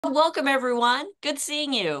Welcome, everyone. Good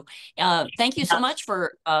seeing you. Thank you so much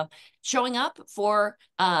for showing up for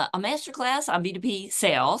a masterclass on B2B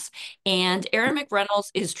sales. And Aaron McReynolds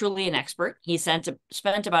is truly an expert. He spent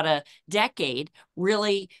about a decade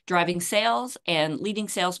really driving sales and leading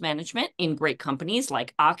sales management in great companies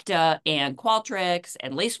like Okta and Qualtrics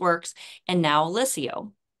and Laceworks, and now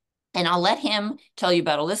Alysio. And I'll let him tell you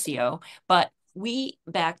about Alysio, but we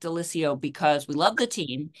backed Alysio because we love the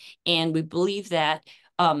team and we believe that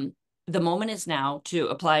the moment is now to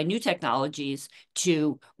apply new technologies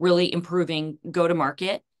to really improving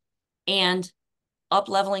go-to-market and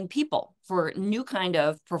up-leveling people for new kind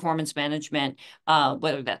of performance management,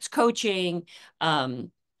 whether that's coaching,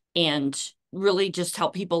 and really just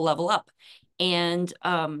help people level up. And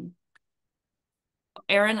Aaron,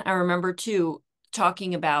 I remember too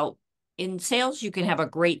talking about in sales, you can have a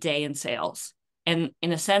great day in sales. And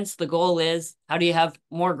in a sense, the goal is how do you have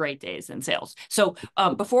more great days in sales? So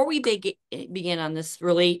before we begin on this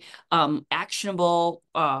really actionable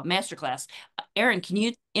masterclass, Aaron, can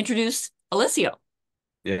you introduce Alysio?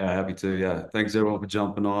 Yeah, happy to. Yeah, thanks everyone for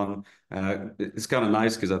jumping on. It's kind of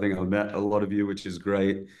nice because I think I've met a lot of you, which is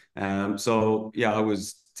great. So yeah, I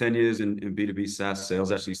was 10 years in B2B SaaS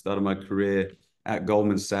sales. Actually started my career at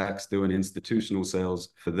Goldman Sachs doing institutional sales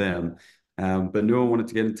for them. But knew I wanted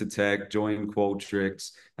to get into tech, joined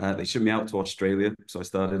Qualtrics. They shipped me out to Australia, so I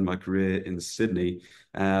started my career in Sydney.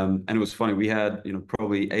 And it was funny. We had,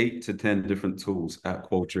 probably 8 to 10 different tools at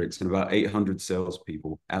Qualtrics and about 800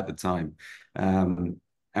 salespeople at the time. And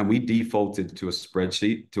we defaulted to a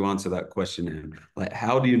spreadsheet to answer that question. And like,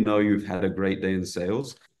 how do you know you've had a great day in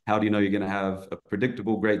sales? How do you know you're going to have a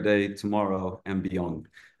predictable great day tomorrow and beyond?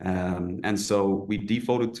 And so we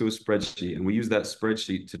defaulted to a spreadsheet, and we use that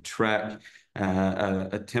spreadsheet to track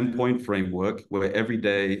a 10-point framework where every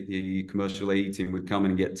day the commercial AE team would come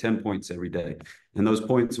in and get 10 points every day. And those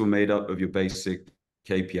points were made up of your basic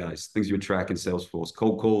KPIs, things you would track in Salesforce,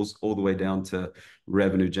 cold calls, all the way down to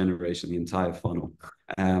revenue generation, the entire funnel.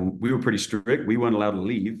 We were pretty strict. We weren't allowed to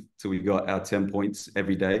leave till we got our 10 points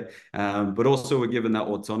every day. But also we're given that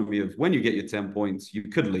autonomy of when you get your 10 points, you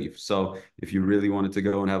could leave. So if you really wanted to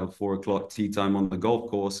go and have a 4 o'clock tea time on the golf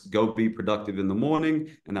course, go be productive in the morning.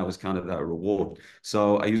 And that was kind of that reward.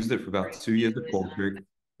 So I used it for about 2 years at Qualtrics.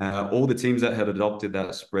 All the teams that had adopted that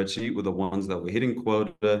spreadsheet were the ones that were hitting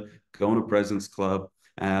quota, going to President's Club.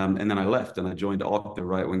 And then I left and I joined Okta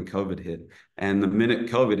right when COVID hit. And the minute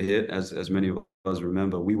COVID hit, as many of us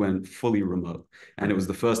remember, we went fully remote. And it was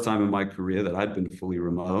the first time in my career that I'd been fully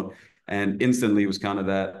remote. And instantly it was kind of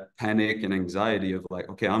that panic and anxiety of like,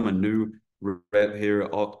 okay, I'm a new rep here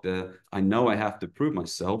at Okta. I know I have to prove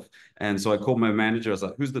myself. And so I called my manager. I was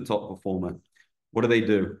like, who's the top performer? What do they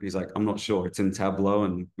do? He's like, I'm not sure. It's in Tableau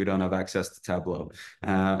and we don't have access to Tableau.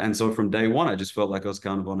 And so from day one, I just felt like I was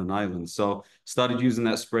kind of on an island. So started using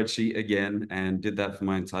that spreadsheet again and did that for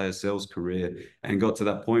my entire sales career and got to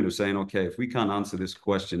that point of saying, okay, if we can't answer this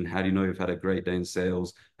question, how do you know you've had a great day in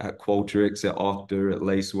sales at Qualtrics, at Okta, at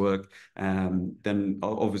Lacework? Then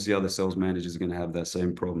obviously other sales managers are going to have that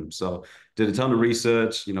same problem. So did a ton of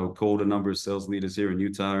research, called a number of sales leaders here in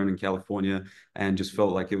Utah and in California, and just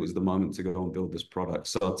felt like it was the moment to go and build this product.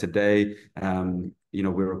 So today,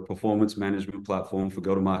 we're a performance management platform for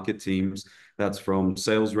go-to-market teams. That's from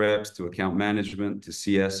sales reps to account management to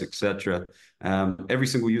CS, etc. Every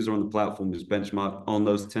single user on the platform is benchmarked on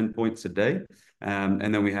those 10 points a day. And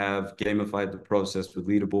then we have gamified the process with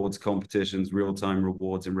leaderboards, competitions, real-time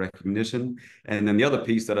rewards, and recognition. And then the other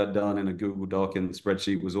piece that I'd done in a Google Doc and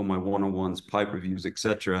spreadsheet was all my one-on-ones, pipe reviews,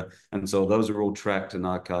 etc. And so those are all tracked and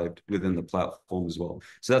archived within the platform as well.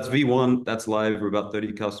 So that's V1, that's live. We're about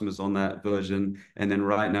 30 customers on that version. And then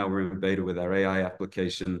right now we're in beta with our AI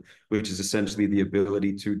application, which is essentially the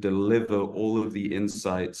ability to deliver all of the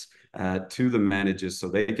insights to the managers so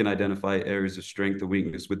they can identify areas of strength and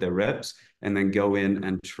weakness with their reps and then go in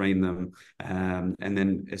and train them. And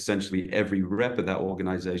then essentially every rep of that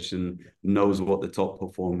organization knows what the top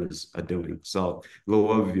performers are doing. So a little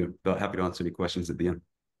overview, but happy to answer any questions at the end.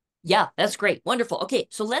 Yeah, that's great. Wonderful. Okay,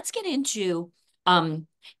 so let's get into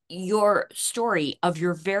your story of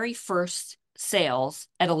your very first sales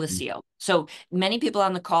at Alysio. So many people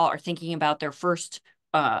on the call are thinking about their first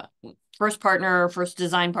partner, first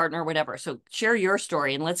design partner, whatever. So share your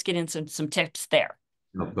story and let's get into some tips there.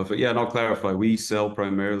 No, perfect. Yeah, and I'll clarify. We sell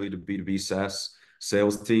primarily to B2B SaaS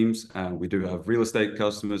sales teams. We do have real estate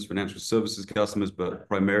customers, financial services customers, but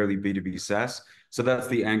primarily B2B SaaS. So that's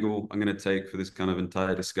the angle I'm going to take for this kind of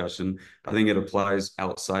entire discussion. I think it applies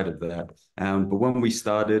outside of that. But when we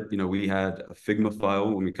started, we had a Figma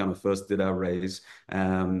file when we kind of first did our raise.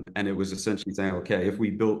 And it was essentially saying, okay, if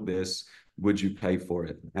we built this, would you pay for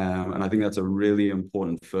it? And I think that's a really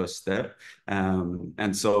important first step.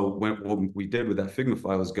 And so what we did with that Figma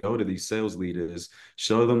file is go to these sales leaders,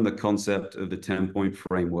 show them the concept of the 10-point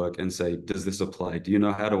framework and say, does this apply? Do you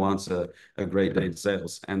know how to answer a great day in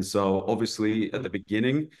sales? And so obviously at the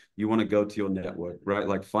beginning, you want to go to your network, right?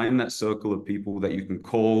 Like find that circle of people that you can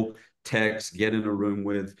call, text, get in a room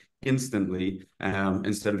with instantly,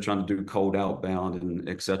 instead of trying to do cold outbound and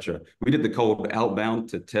etc. We did the cold outbound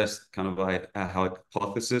to test kind of a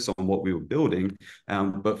hypothesis on what we were building.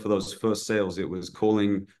 But for those first sales, it was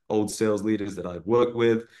calling old sales leaders that I'd worked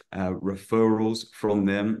with, referrals from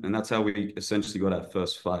them. And that's how we essentially got our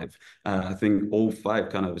first five. I think all five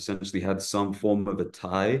kind of essentially had some form of a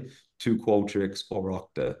tie to Qualtrics or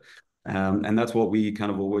Okta. And that's what we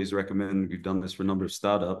kind of always recommend. We've done this for a number of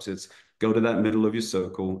startups. It's go to that middle of your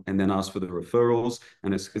circle and then ask for the referrals.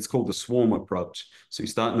 And it's called the swarm approach. So you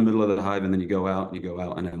start in the middle of the hive and then you go out and you go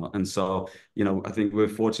out and out. And so, I think we're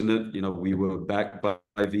fortunate, we were backed by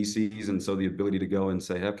VCs. And so the ability to go and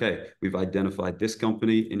say, okay, we've identified this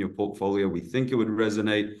company in your portfolio. We think it would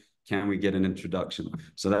resonate. Can we get an introduction?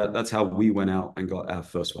 So that's how we went out and got our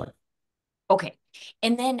first five. Okay.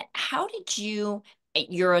 And then how did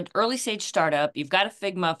you're an early stage startup, you've got a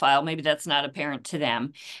Figma file, maybe that's not apparent to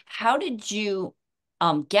them. How did you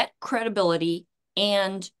get credibility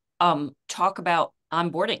and talk about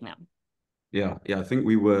onboarding them? Yeah, I think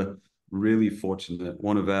we were really fortunate.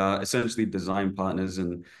 One of our essentially design partners,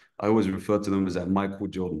 and I always refer to them as that Michael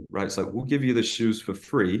Jordan, right? It's like, we'll give you the shoes for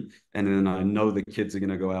free, and then I know the kids are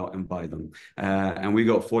going to go out and buy them. And we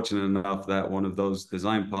got fortunate enough that one of those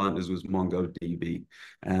design partners was MongoDB.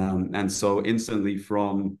 And so instantly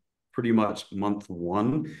from pretty much month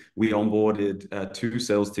one, we onboarded two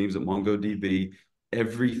sales teams at MongoDB.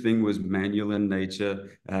 Everything was manual in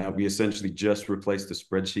nature. We essentially just replaced a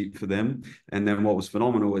spreadsheet for them. And then what was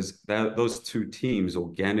phenomenal is that those two teams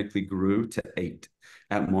organically grew to 8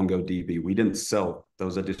 at MongoDB. We didn't sell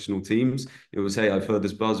those additional teams. It was, hey, I've heard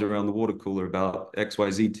this buzz around the water cooler about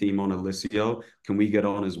XYZ team on Alysio. Can we get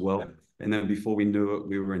on as well? And then before we knew it,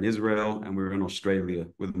 we were in Israel and we were in Australia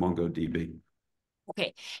with MongoDB.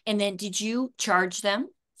 Okay. And then did you charge them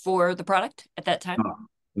for the product at that time?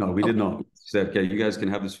 No, no, we did Okay. not. We said, okay, you guys can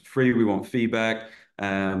have this for free. We want feedback.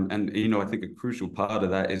 And I think a crucial part of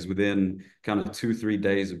that is within kind of 2-3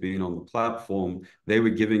 days of being on the platform, they were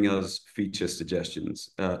giving us feature suggestions,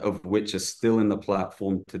 of which are still in the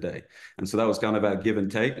platform today. And so that was kind of our give and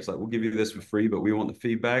take. It's like, we'll give you this for free, but we want the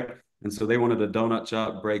feedback. And so they wanted a donut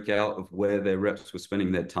chart breakout of where their reps were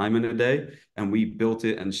spending their time in a day. And we built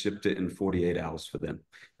it and shipped it in 48 hours for them.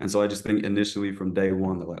 And so I just think initially from day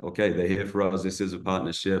one, they're like, okay, they're here for us. This is a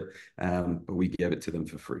partnership. But we gave it to them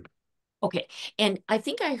for free. Okay. And I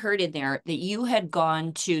think I heard in there that you had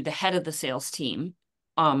gone to the head of the sales team.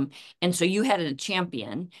 And so you had a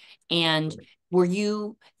champion. And were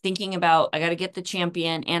you thinking about, I got to get the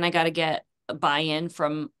champion and I got to get a buy-in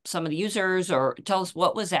from some of the users? Or tell us,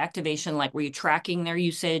 what was activation like? Were you tracking their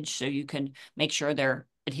usage so you could make sure they're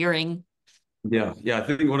adhering? Yeah, I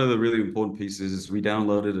think one of the really important pieces is we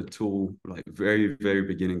downloaded a tool like very, very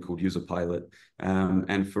beginning called User Pilot.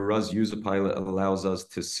 And for us, User Pilot allows us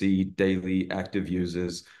to see daily active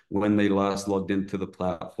users when they last logged into the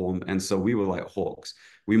platform. And so we were like hawks.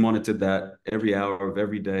 We monitored that every hour of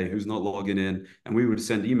every day, who's not logging in. And we would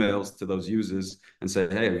send emails to those users and say,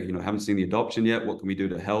 hey, haven't seen the adoption yet. What can we do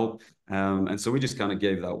to help? And so we just kind of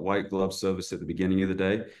gave that white glove service at the beginning of the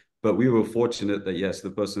day. But we were fortunate that, yes,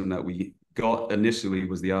 the person that we got initially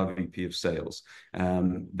was the RVP of sales.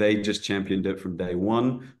 They just championed it from day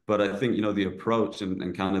one. But I think, the approach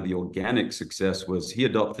and kind of the organic success was he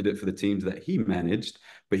adopted it for the teams that he managed,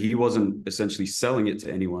 but he wasn't essentially selling it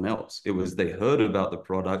to anyone else. It was they heard about the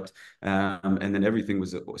product, and then everything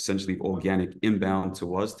was essentially organic inbound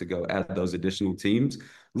to us to go add those additional teams.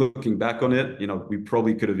 Looking back on it, we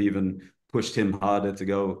probably could have even pushed him harder to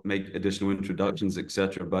go make additional introductions,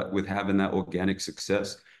 etc. But with having that organic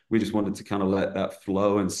success, we just wanted to kind of let that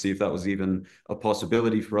flow and see if that was even a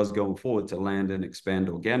possibility for us going forward to land and expand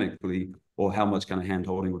organically, or how much kind of hand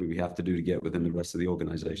holding would we have to do to get within the rest of the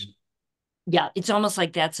organization. Yeah, it's almost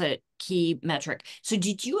like that's a key metric. So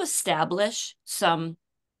did you establish some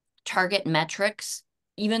target metrics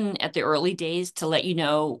even at the early days to let you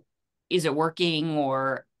know, is it working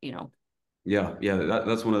or, Yeah,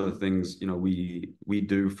 that's one of the things we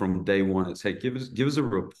do from day one. It's, hey, give us a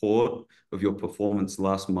report of your performance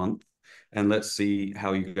last month, and let's see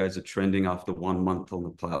how you guys are trending after 1 month on the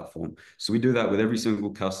platform. So we do that with every single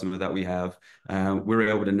customer that we have. We're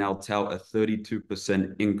able to now tout a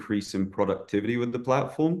 32% increase in productivity with the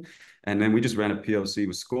platform. And then we just ran a POC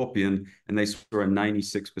with Scorpion, and they saw a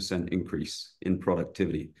 96% increase in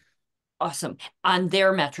productivity. Awesome. On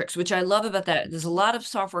their metrics, which I love about that. There's a lot of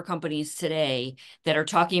software companies today that are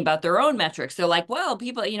talking about their own metrics. They're like, well,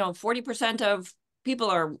 people, 40% of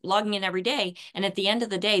people are logging in every day. And at the end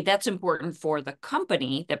of the day, that's important for the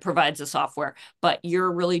company that provides the software, but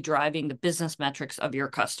you're really driving the business metrics of your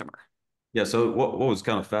customer. Yeah, so what was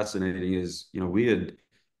kind of fascinating is, we had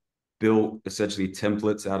built essentially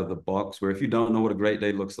templates out of the box where if you don't know what a great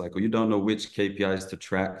day looks like, or you don't know which KPIs to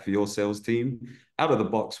track for your sales team, out of the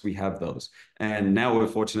box, we have those. And now we're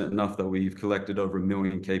fortunate enough that we've collected over 1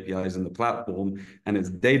 million KPIs in the platform and it's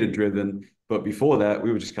data driven. But before that,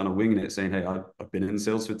 we were just kind of winging it, saying, hey, I've been in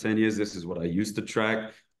sales for 10 years. This is what I used to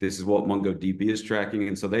track. This is what MongoDB is tracking.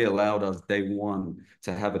 And so they allowed us day one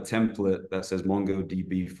to have a template that says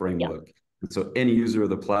MongoDB Yeah. framework. And so any user of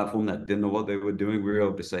the platform that didn't know what they were doing, we were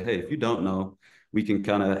able to say, hey, if you don't know, we can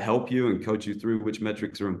kind of help you and coach you through which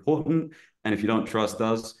metrics are important. And if you don't trust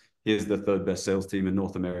us, here's the third best sales team in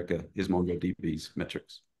North America. Here's MongoDB's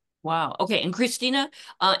metrics. Wow. Okay. And Christina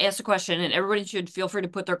asked a question, and everybody should feel free to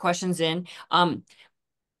put their questions in.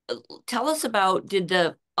 Tell us about, did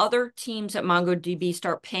the other teams at MongoDB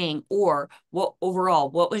start paying, or what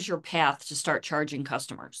was your path to start charging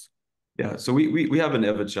customers? Yeah, so we haven't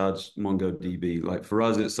ever charged MongoDB. Like for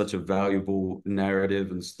us, it's such a valuable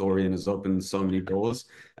narrative and story and has opened so many doors.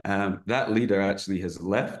 That leader actually has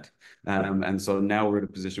left. And so now we're in a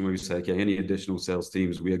position where we say, okay, any additional sales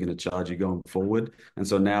teams, we are going to charge you going forward. And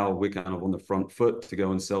so now we're kind of on the front foot to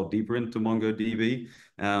go and sell deeper into MongoDB.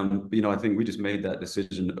 I think we just made that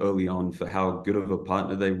decision early on for how good of a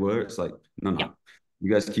partner they were. It's like, no, Yeah. no,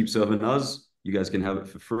 you guys keep serving us. You guys can have it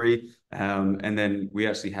for free. And then we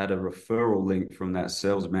actually had a referral link from that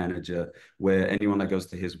sales manager where anyone that goes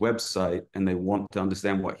to his website and they want to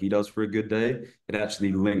understand what he does for a good day, it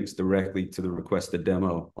actually links directly to the requested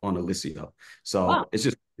demo on Alysio. Wow. So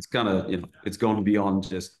it's kind of, it's gone beyond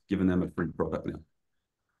just giving them a free product now.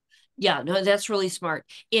 Yeah, no, that's really smart.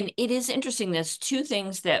 And it is interesting. There's two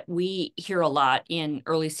things that we hear a lot in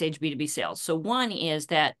early stage B2B sales. So one is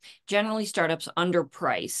that generally startups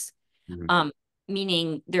underprice, Mhm. um,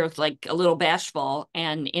 meaning they're like a little bashful.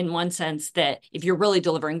 And in one sense, that if you're really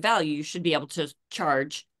delivering value, you should be able to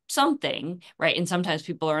charge something, right? And sometimes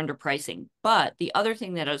people are underpricing. But the other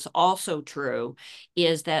thing that is also true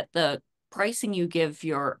is that the pricing you give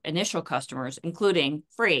your initial customers, including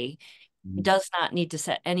free, Mhm. does not need to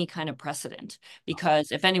set any kind of precedent,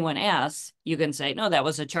 because if anyone asks, you can say, no, that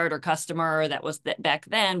was a charter customer. That was that back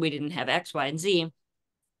then we didn't have X, Y, and Z.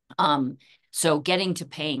 Um, so getting to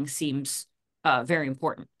paying seems very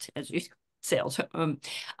important as you sales.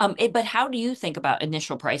 But how do you think about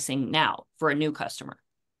initial pricing now for a new customer?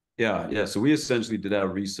 Yeah. So we essentially did our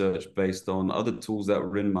research based on other tools that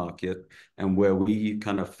were in market and where we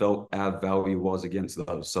kind of felt our value was against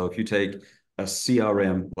those. So if you take a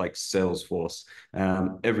CRM like Salesforce,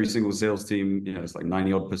 every single sales team, it's like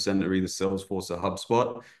 90 odd percent are either Salesforce or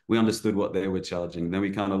HubSpot. We understood what they were charging. Then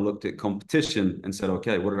we kind of looked at competition and said,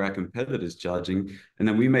 okay, what are our competitors charging? And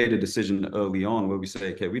then we made a decision early on where we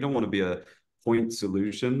say, okay, we don't want to be a point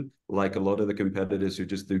solution like a lot of the competitors who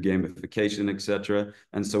just do gamification, etc.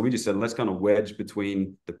 And so we just said, let's kind of wedge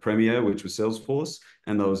between the Premier, which was Salesforce,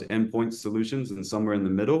 and those endpoint solutions, and somewhere in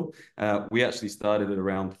the middle. We actually started at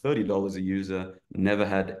around $30 a user, never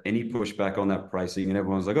had any pushback on that pricing, and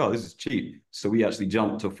everyone was like, oh, this is cheap. So we actually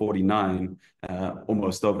jumped to 49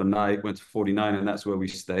 almost overnight, went to 49, and that's where we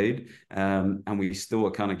stayed. And we still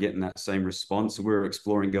are kind of getting that same response. So we're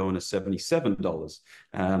exploring going to $77.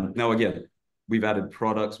 Now, again, we've added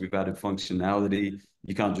products, we've added functionality.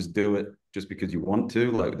 You can't just do it just because you want to.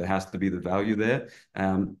 Like there has to be the value there.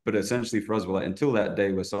 But essentially for us, we're like, until that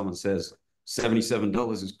day where someone says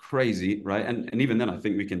 $77 is crazy, right? And even then, I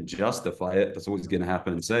think we can justify it. That's always going to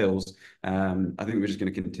happen in sales. I think we're just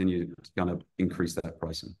going to continue to kind of increase that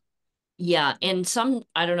pricing. Yeah, and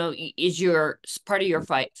I don't know, is your part of your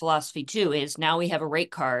fight philosophy too, is now we have a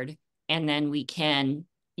rate card, and then we can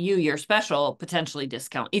your special potentially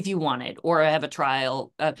discount if you wanted, or have a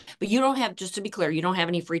trial. But you don't have, just to be clear, you don't have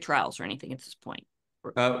any free trials or anything at this point.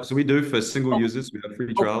 So we do for single Oh, users, we have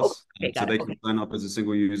free oh, trials. okay, So got it. they can Okay. sign up as a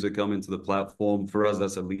single user, come into the platform. For us,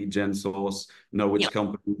 that's a lead gen source, know Yeah. which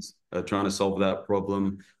companies are trying to solve that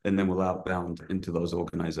problem, and then we'll outbound into those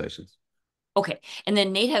organizations. Okay. And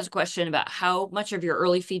then Nate has a question about how much of your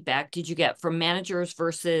early feedback did you get from managers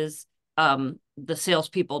versus the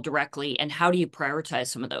salespeople directly, and how do you prioritize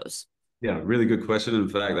some of those? Yeah, really good question. In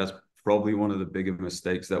fact, that's probably one of the bigger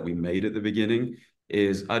mistakes that we made at the beginning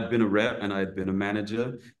is I'd been a rep and I'd been a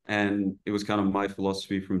manager, and it was kind of my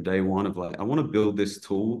philosophy from day one of like, I want to build this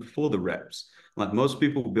tool for the reps. Like most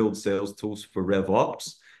people build sales tools for rev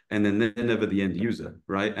ops, and then they're never the end user,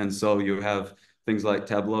 right? And so you have things like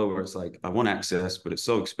Tableau where it's like, I want access, but it's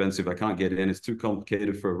so expensive, I can't get in. It's too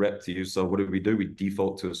complicated for a rep to use. So what do? We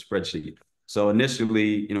default to a spreadsheet. So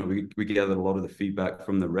initially, we gathered a lot of the feedback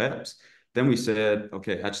from the reps. Then we said,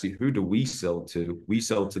 okay, actually, who do we sell to? We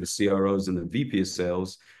sell to the CROs and the VP of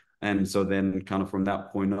sales. And so then kind of from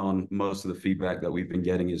that point on, most of the feedback that we've been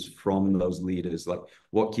getting is from those leaders. Like,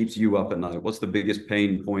 what keeps you up at night? What's the biggest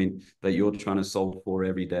pain point that you're trying to solve for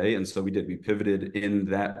every day? And so we pivoted in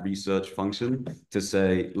that research function to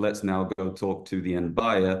say, let's now go talk to the end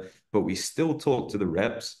buyer, but we still talk to the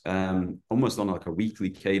reps almost on like a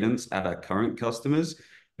weekly cadence at our current customers,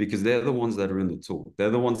 because they're the ones that are in the tool. They're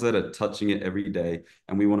the ones that are touching it every day.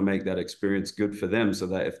 And we want to make that experience good for them so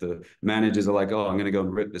that if the managers are like, oh, I'm going to go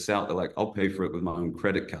and rip this out, they're like, I'll pay for it with my own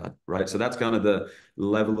credit card, right? So that's kind of the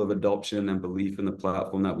level of adoption and belief in the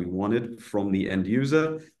platform that we wanted from the end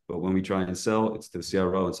user. But when we try and sell, it's to the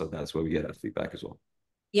CRO. And so that's where we get our feedback as well.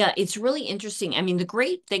 Yeah, it's really interesting. I mean, the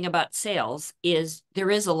great thing about sales is there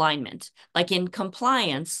is alignment. Like in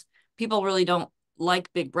compliance, people really don't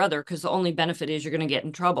like Big Brother because the only benefit is you're going to get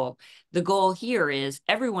in trouble. The goal here is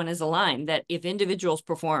everyone is aligned that if individuals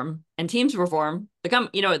perform and teams perform,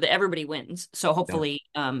 everybody wins. So Yeah. hopefully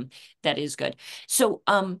that is good. So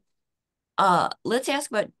let's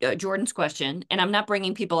ask about Jordan's question. And I'm not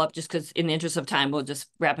bringing people up just because in the interest of time, we'll just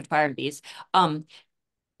rapid fire these. Um,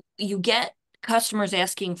 you get customers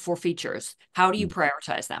asking for features. How do you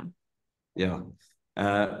prioritize them? Yeah.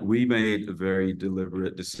 We made a very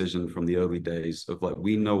deliberate decision from the early days of like,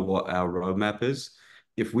 we know what our roadmap is.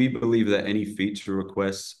 If we believe that any feature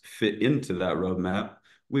requests fit into that roadmap,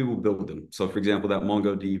 we will build them. So, for example, that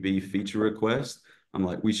MongoDB feature request, I'm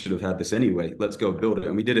like, we should have had this anyway. Let's go build it.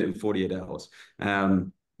 And we did it in 48 hours.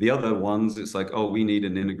 The other ones, it's like, oh, we need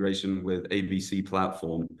an integration with ABC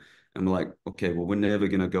platform. And we're like, okay, well, we're never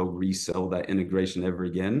going to go resell that integration ever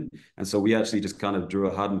again. And so we actually just kind of drew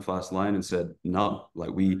a hard and fast line and said, no,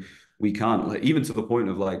 like we can't, like, even to the point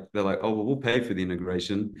of like, they're like, oh, well, we'll pay for the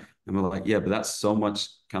integration. And we're like, yeah, but that's so much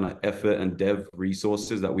kind of effort and dev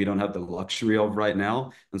resources that we don't have the luxury of right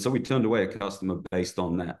now. And so we turned away a customer based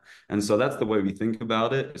on that. And so that's the way we think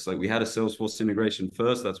about it. It's like we had a Salesforce integration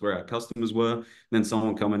first. That's where our customers were. Then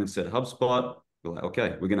someone come in and said HubSpot. We're like,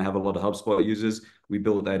 okay, we're going to have a lot of HubSpot users. We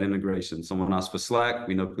built that integration. Someone asked for Slack.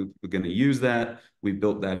 We know we're going to use that. We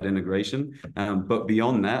built that integration. But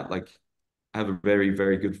beyond that, like, I have a very,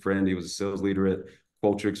 very good friend. He was a sales leader at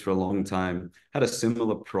Qualtrics for a long time, had a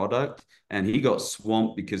similar product, and he got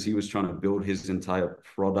swamped because he was trying to build his entire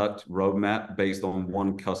product roadmap based on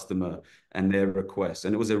one customer and their requests.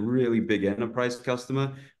 And it was a really big enterprise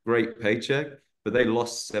customer, great paycheck, but they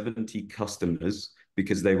lost 70 customers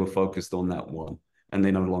because they were focused on that one and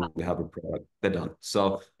they no longer have a product. They're done.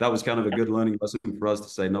 So that was kind of a good learning lesson for us to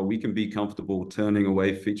say, no, we can be comfortable turning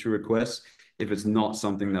away feature requests if it's not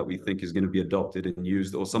something that we think is going to be adopted and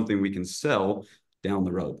used or something we can sell down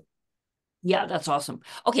the road. Yeah, that's awesome.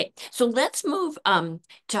 Okay, so let's move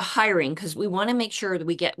to hiring because we want to make sure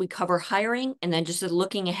that we cover hiring and then just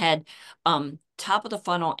looking ahead, top of the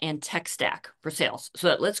funnel and tech stack for sales.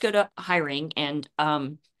 So let's go to hiring and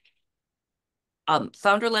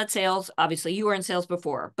founder-led sales. Obviously, you were in sales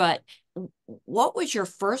before, but what was your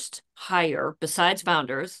first hire besides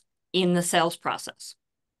founders in the sales process?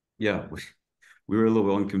 Yeah, we were a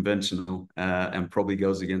little unconventional and probably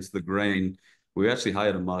goes against the grain. We actually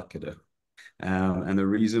hired a marketer. And the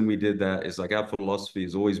reason we did that is like our philosophy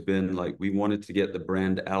has always been like we wanted to get the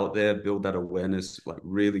brand out there, build that awareness like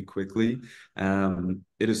really quickly.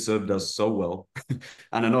 It has served us so well.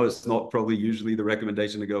 And I know it's not probably usually the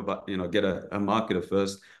recommendation to go, but get a marketer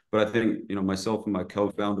first. But I think myself and my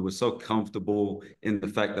co-founder were so comfortable in the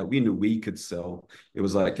fact that we knew we could sell. It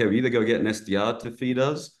was like, okay, we either go get an SDR to feed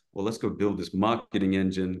us, or let's go build this marketing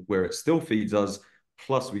engine where it still feeds us,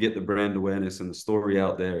 plus we get the brand awareness and the story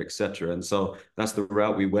out there, etc. And so that's the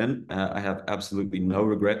route we went. I have absolutely no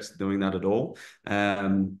regrets doing that at all.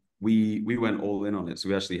 We went all in on it. So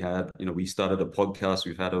we actually had, we started a podcast.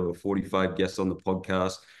 We've had over 45 guests on the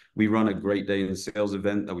podcast. We run a great day in sales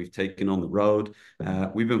event that we've taken on the road.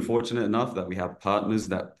 We've been fortunate enough that we have partners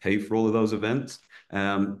that pay for all of those events.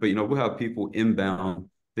 But we'll have people inbound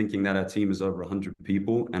thinking that our team is over 100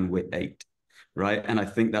 people and we're 8. Right. And I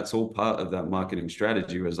think that's all part of that marketing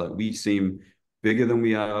strategy, whereas like we seem bigger than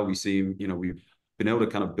we are. We seem, we've been able to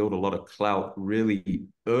kind of build a lot of clout really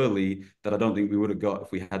early that I don't think we would have got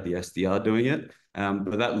if we had the SDR doing it.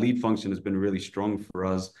 But that lead function has been really strong for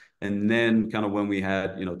us. And then kind of when we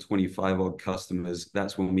had, 25 odd customers,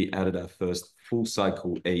 that's when we added our first full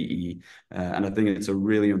cycle AE. And I think it's a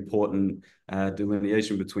really important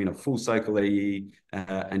delineation between a full cycle AE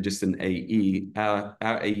and just an AE. Our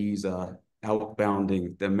AEs are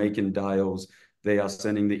outbounding, they're making dials, they are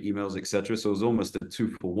sending the emails, etc. So it was almost a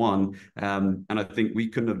 2-for-1. And I think we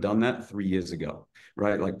couldn't have done that 3 years ago,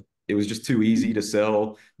 right? Like it was just too easy to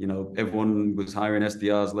sell. Everyone was hiring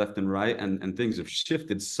SDRs left and right, and things have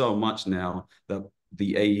shifted so much now that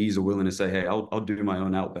the AEs are willing to say, hey, I'll do my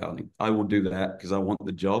own outbounding. I will do that because I want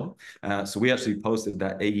the job. So we actually posted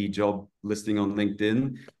that AE job listing on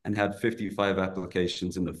LinkedIn and had 55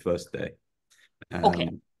 applications in the first day. Okay.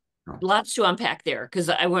 Um, Lots to unpack there because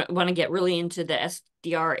I want to get really into the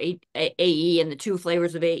SDR AE and the two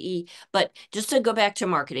flavors of AE. But just to go back to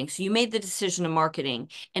marketing, so you made the decision of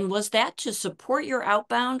marketing, and was that to support your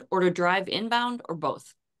outbound or to drive inbound or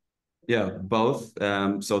both? Yeah, both.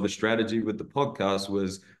 So the strategy with the podcast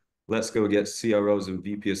was let's go get CROs and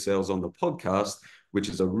VP of sales on the podcast, which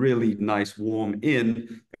is a really nice warm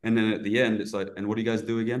in. And then at the end, it's like, and what do you guys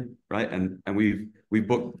do again? Right. And we've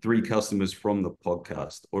booked 3 customers from the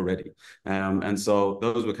podcast already. And so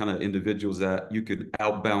those were kind of individuals that you could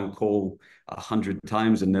outbound call 100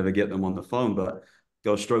 times and never get them on the phone, but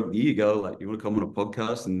go stroke the ego, like you want to come on a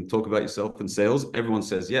podcast and talk about yourself and sales, everyone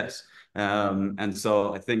says yes. And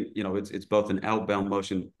so I think, it's both an outbound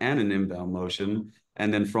motion and an inbound motion.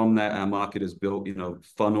 And then from that, our market is built,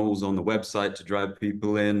 funnels on the website to drive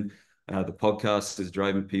people in. The podcast is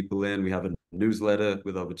driving people in. We have a newsletter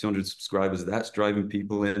with over 200 subscribers that's driving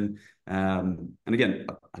people in. And again,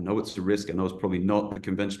 I know it's a risk. I know it's probably not the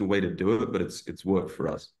conventional way to do it, but it's worked for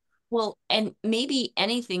us. Well, and maybe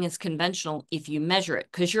anything is conventional if you measure it,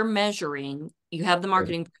 because you're measuring, you have the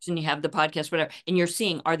marketing person, you have the podcast, whatever, and you're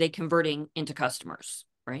seeing, are they converting into customers,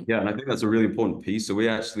 right? Yeah, and I think that's a really important piece. So we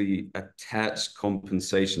actually attach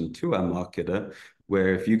compensation to our marketer,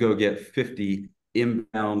 where if you go get 50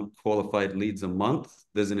 inbound qualified leads a month,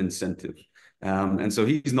 there's an incentive. And so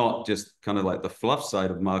he's not just kind of like the fluff side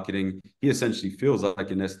of marketing. He essentially feels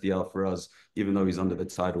like an SDR for us, even though he's under the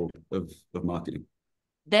title of marketing.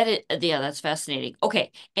 Yeah, that's fascinating.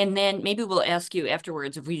 Okay, and then maybe we'll ask you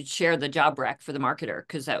afterwards if we share the job rec for the marketer,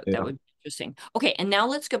 because that Yeah. would be interesting. Okay, and now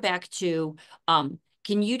let's go back to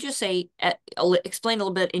can you just say explain a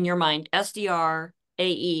little bit in your mind SDR,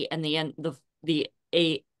 AE, and the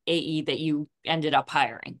AE that you ended up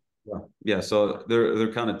hiring? Yeah. Yeah. So there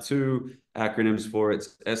are kind of 2 acronyms for it.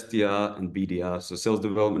 It's SDR and BDR. So sales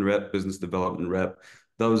development rep, business development rep.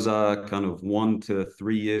 Those are kind of 1 to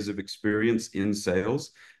 3 years of experience in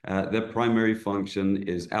sales. Their primary function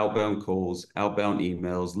is outbound calls, outbound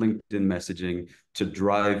emails, LinkedIn messaging to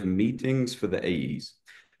drive meetings for the AEs.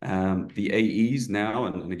 The AEs now,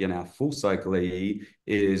 and again, our full cycle AE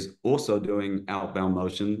is also doing outbound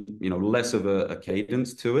motion, less of a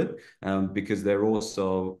cadence to it, because they're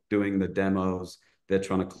also doing the demos. They're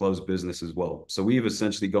trying to close business as well. So we've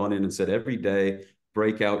essentially gone in and said every day,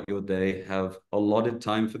 break out your day, have allotted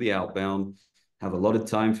time for the outbound, have a lot of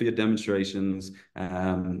time for your demonstrations.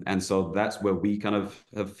 And so that's where we kind of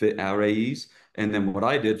have fit our AEs. And then what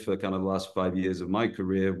I did for kind of the last 5 years of my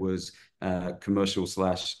career was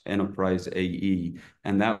commercial/enterprise AE.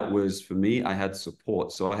 And that was for me, I had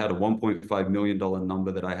support. So I had a $1.5 million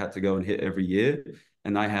number that I had to go and hit every year.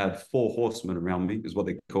 And I had 4 horsemen around me, is what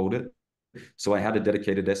they called it. So I had a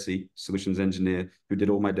dedicated SE, solutions engineer, who did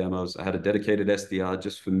all my demos. I had a dedicated SDR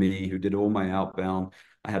just for me, who did all my outbound.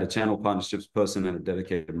 I had a channel partnerships person and a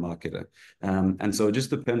dedicated marketer. And so it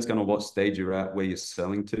just depends kind of what stage you're at, where you're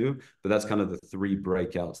selling to. But that's kind of the 3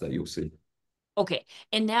 breakouts that you'll see. Okay,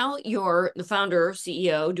 and now you're the founder,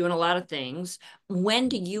 CEO, doing a lot of things. When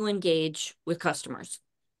do you engage with customers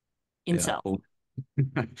in Yeah, sales?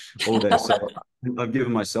 all day. So I've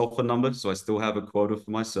given myself a number, so I still have a quota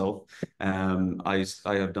for myself. I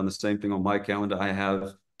have done the same thing on my calendar. I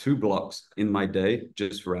have 2 blocks in my day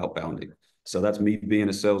just for outbounding. So that's me being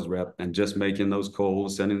a sales rep and just making those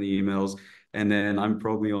calls, sending the emails. And then I'm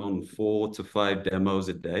probably on 4 to 5 demos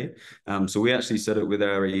a day. So we actually set it with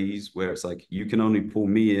our AEs where it's like, you can only pull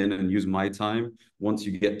me in and use my time once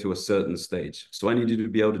you get to a certain stage. So I need you to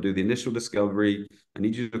be able to do the initial discovery. I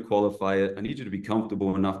need you to qualify it. I need you to be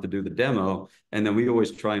comfortable enough to do the demo. And then we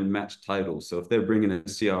always try and match titles. So if they're bringing a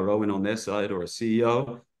CRO in on their side or a CEO,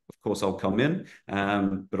 of course I'll come in.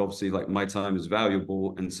 But obviously, like my time is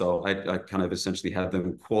valuable. And so I kind of essentially have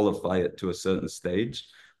them qualify it to a certain stage.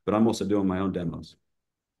 But I'm also doing my own demos.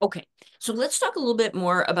 Okay, so let's talk a little bit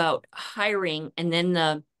more about hiring and then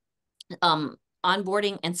the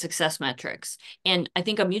onboarding and success metrics. And I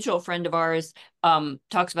think a mutual friend of ours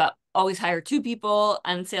talks about always hire two people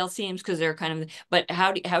on sales teams because they're kind of, but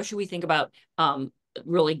how should we think about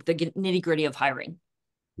really the nitty gritty of hiring?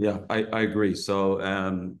 Yeah, I agree. So,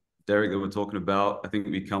 Derek, that we're talking about, I think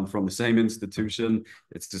we come from the same institution.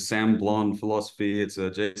 It's the Sam Blond philosophy. It's a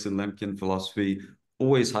Jason Lemkin philosophy.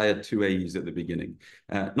 Always hire two AEs at the beginning,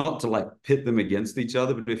 not to like pit them against each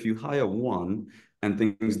other, but if you hire one and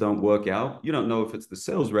things don't work out, you don't know if it's the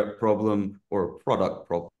sales rep problem or a product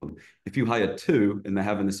problem. If you hire two and they're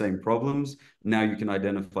having the same problems, now you can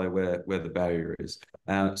identify where the barrier is.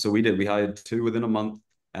 So we did. We hired two within a month.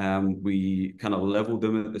 We kind of leveled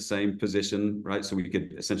them at the same position, right? So we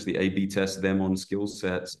could essentially A/B test them on skill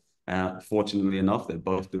sets. Fortunately enough, they're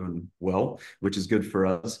both doing well, which is good for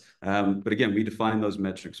us. But again, we define those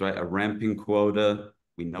metrics, right? A ramping quota.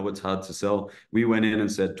 We know it's hard to sell. We went in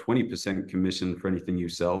and said 20% commission for anything you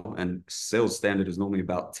sell, and sales standard is normally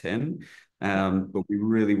about 10. But we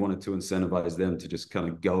really wanted to incentivize them to just kind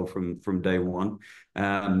of go from day one.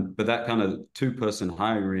 But that kind of two-person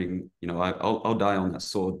hiring, I'll die on that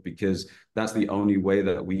sword because that's the only way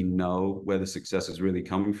that we know where the success is really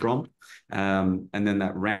coming from. And then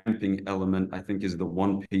that ramping element, I think, is the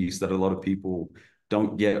one piece that a lot of people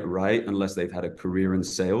don't get right unless they've had a career in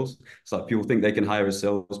sales. It's like people think they can hire a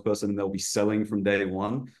salesperson and they'll be selling from day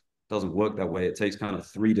one. It doesn't work that way. It takes kind of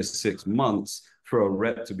 3 to 6 months for a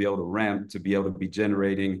rep to be able to ramp, to be able to be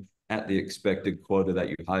generating at the expected quota that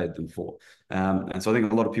you hired them for. And so I think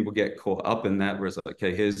a lot of people get caught up in that, where it's like,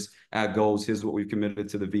 okay, here's our goals, here's what we've committed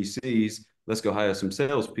to the VCs, let's go hire some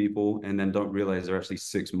salespeople, and then don't realize they're actually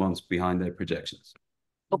 6 months behind their projections.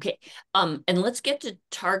 Okay. And let's get to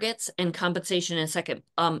targets and compensation in a second.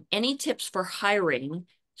 Any tips for hiring?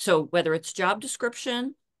 So whether it's job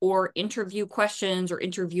description or interview questions or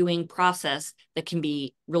interviewing process that can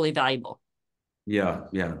be really valuable. Yeah.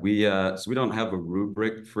 We don't have a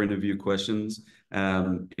rubric for interview questions.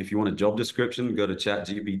 If you want a job description, go to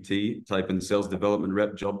ChatGPT, type in sales development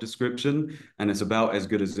rep job description, and it's about as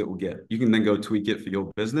good as it will get. You can then go tweak it for your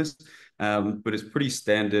business. But it's pretty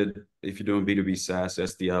standard if you're doing B2B SaaS,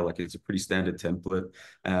 SDR, like it's a pretty standard template.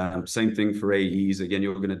 Same thing for AEs. Again,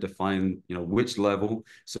 you're going to define, which level.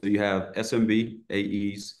 So you have SMB,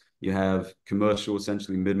 AEs, you have commercial,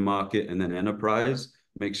 essentially mid-market, and then enterprise.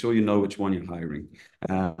 Make sure you know which one you're hiring.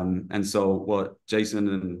 And so what Jason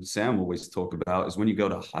and Sam always talk about is when you go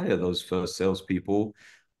to hire those first salespeople,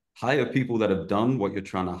 hire people that have done what you're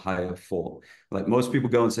trying to hire for. Like most people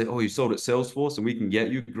go and say, oh, you sold at Salesforce and we can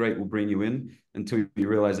get you. Great, we'll bring you in, until you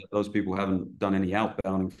realize that those people haven't done any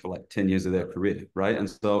outbounding for like 10 years of their career, right? And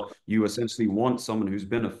so you essentially want someone who's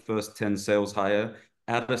been a first 10 sales hire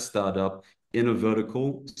at a startup in a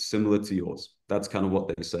vertical similar to yours. That's kind of what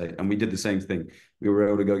they say. And we did the same thing. We were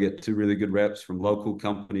able to go get two really good reps from local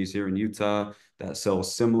companies here in Utah that sell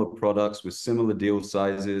similar products with similar deal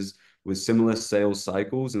sizes, with similar sales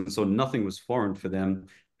cycles. And so nothing was foreign for them.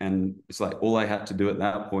 And it's like all I had to do at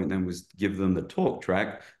that point then was give them the talk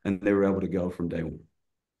track, and they were able to go from day one.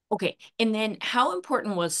 Okay. And then how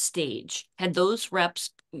important was stage? Had those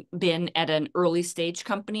reps been at an early stage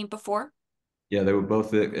company before? Yeah, they were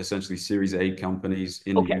both essentially Series A companies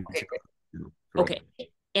in Okay. Utah. Correct. Okay.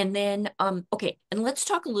 And then, okay. And let's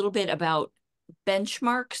talk a little bit about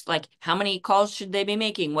benchmarks, like how many calls should they be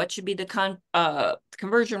making? What should be the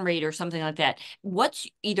conversion rate or something like that? What's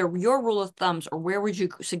either your rule of thumbs or where would you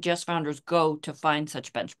suggest founders go to find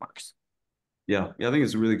such benchmarks? Yeah, I think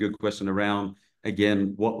it's a really good question around,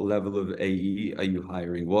 again, what level of AE are you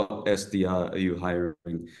hiring? What SDR are you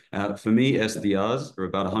hiring? For me, SDRs are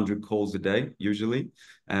about 100 calls a day, usually,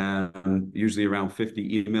 usually around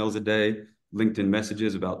 50 emails a day. LinkedIn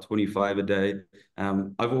messages about 25 a day.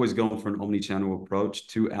 I've always gone for an omni-channel approach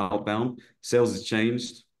to outbound. Sales has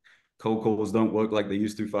changed. Cold calls don't work like they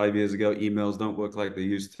used to 5 years ago. Emails don't work like they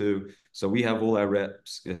used to. So we have all our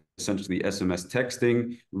reps essentially SMS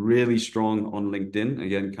texting, really strong on LinkedIn.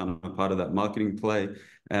 Again, kind of part of that marketing play.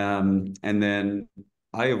 And then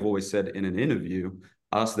I have always said in an interview,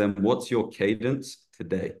 ask them, what's your cadence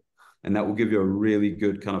today? And that will give you a really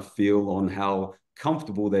good kind of feel on how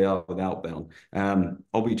comfortable they are with outbound.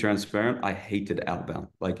 I'll be transparent. I hated outbound.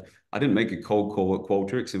 Like I didn't make a cold call at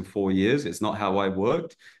Qualtrics in 4 years. It's not how I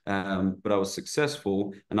worked, but I was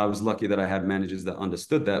successful, and I was lucky that I had managers that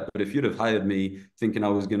understood that. But if you'd have hired me thinking I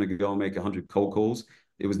was going to go and make 100 cold calls,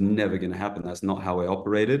 it was never going to happen. That's not how I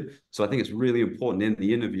operated. So I think it's really important in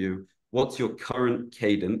the interview. What's your current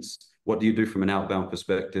cadence? What do you do from an outbound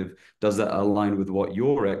perspective? Does that align with what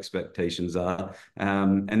your expectations are?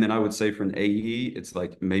 And then I would say for an AE, it's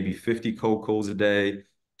like maybe 50 cold calls a day,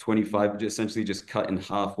 25, essentially just cut in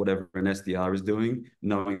half whatever an SDR is doing,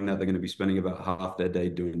 knowing that they're going to be spending about half their day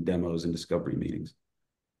doing demos and discovery meetings.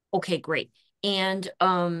 Okay, great. And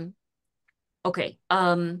okay,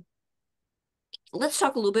 let's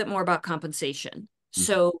talk a little bit more about compensation.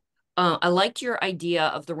 So I liked your idea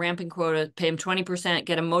of the ramping quota, pay them 20%,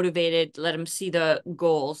 get them motivated, let them see the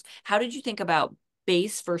goals. How did you think about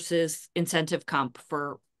base versus incentive comp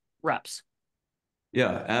for reps?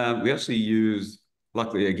 Yeah, we actually use,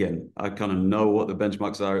 luckily again, I kind of know what the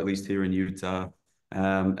benchmarks are, at least here in Utah.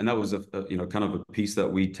 And that was kind of a piece that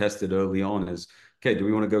we tested early on is, okay, do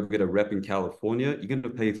we want to go get a rep in California? You're going to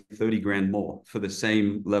pay 30 grand more for the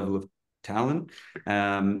same level of talent.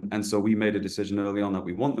 And so we made a decision early on that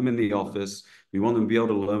we want them in the office. We want them to be able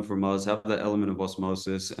to learn from us, have that element of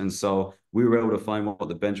osmosis. And so we were able to find what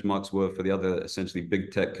the benchmarks were for the other essentially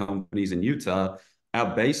big tech companies in Utah.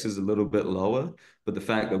 Our base is a little bit lower, but the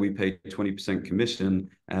fact that we paid 20% commission,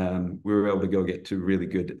 we were able to go get two really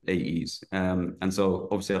good AEs. And so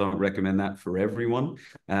obviously I don't recommend that for everyone.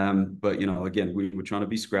 But, again, we were trying to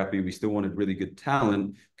be scrappy. We still wanted really good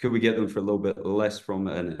talent. Could we get them for a little bit less from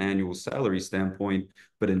an annual salary standpoint,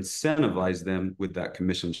 but incentivize them with that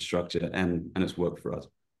commission structure? And it's worked for us.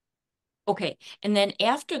 Okay. And then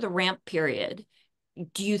after the ramp period,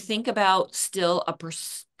 do you think about still a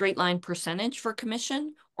straight line percentage for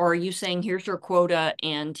commission? Or are you saying here's your quota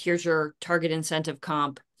and here's your target incentive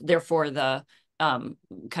comp, therefore the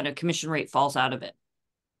kind of commission rate falls out of it?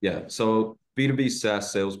 Yeah. So B2B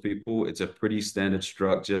SaaS salespeople, it's a pretty standard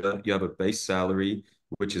structure. You have a base salary,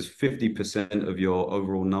 which is 50% of your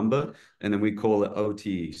overall number. And then we call it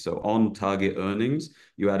OTE. So on target earnings,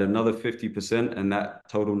 you add another 50%, and that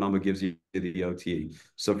total number gives you the OTE.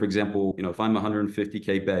 So for example, if I'm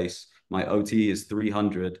 150K base, my OTE is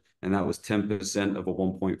 300, and that was 10% of a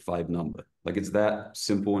 1.5 number. Like it's that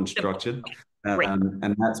simple and structured. Great.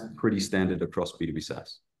 And that's pretty standard across B2B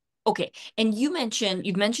SaaS. Okay. And you've mentioned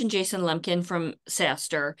Jason Lemkin from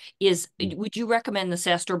SaaStr. Would you recommend the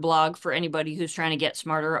SaaStr blog for anybody who's trying to get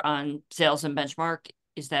smarter on sales and benchmark?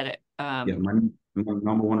 Is that it? Yeah, my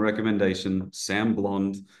number one recommendation, Sam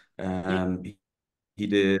Blond. Um,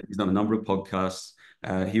 he's done a number of podcasts.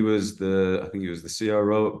 I think he was the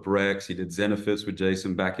CRO at Brex. He did Zenefits with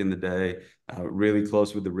Jason back in the day, really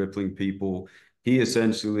close with the Rippling people. He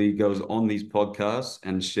essentially goes on these podcasts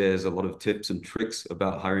and shares a lot of tips and tricks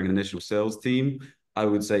about hiring an initial sales team. I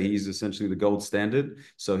would say he's essentially the gold standard.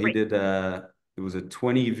 So he Great. did, it was a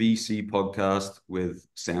 20 VC podcast with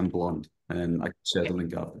Sam Blond, and I can share the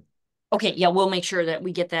link after. Okay, yeah, we'll make sure that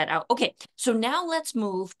we get that out. Okay, so now let's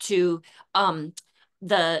move to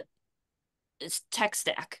the tech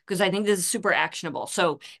stack because I think this is super actionable.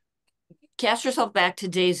 So cast yourself back to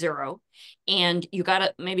day zero, and you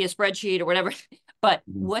got maybe a spreadsheet or whatever. But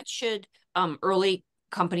what should early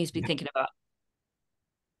companies be thinking about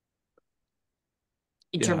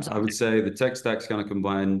in Yeah, terms of? I would say the tech stack's kind of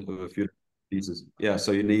combined of a few pieces. Yeah,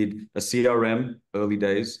 so you need a CRM early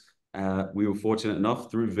days. We were fortunate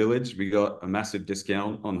enough through Village, we got a massive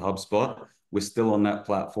discount on HubSpot. We're still on that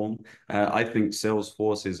platform. I think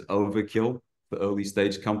Salesforce is overkill for early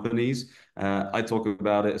stage companies. I talk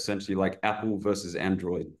about it essentially like Apple versus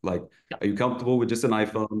Android. Like, are you comfortable with just an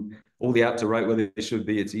iPhone? All the apps are right where they should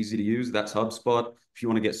be. It's easy to use. That's HubSpot. If you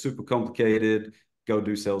want to get super complicated, go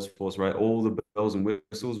do Salesforce, right? All the bells and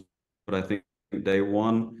whistles. But I think day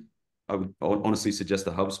one, I would honestly suggest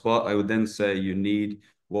a HubSpot. I would then say you need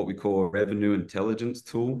what we call a revenue intelligence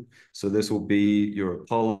tool. So this will be your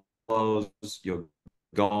Apollos, your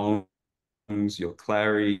Gongs, your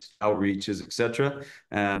Clary, outreaches, etc.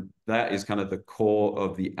 And that is kind of the core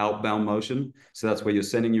of the outbound motion. So that's where you're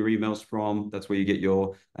sending your emails from. That's where you get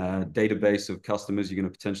your database of customers you're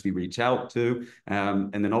going to potentially reach out to.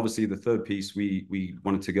 And then obviously the third piece we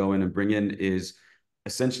wanted to go in and bring in is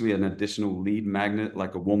essentially an additional lead magnet,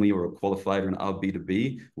 like a Warmly or a Qualified in our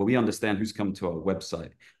B2B, where we understand who's come to our website.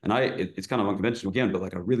 And it's kind of unconventional again, but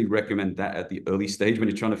like I really recommend that at the early stage when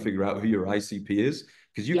you're trying to figure out who your ICP is,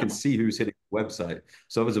 because you can see who's hitting the website.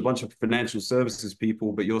 So if there's a bunch of financial services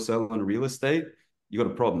people, but you're selling real estate, you got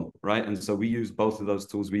a problem, right? And so we use both of those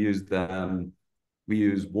tools. We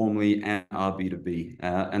use Warmly and our B2B.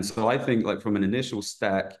 And so I think like from an initial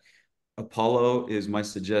stack, Apollo is my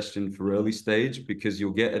suggestion for early stage because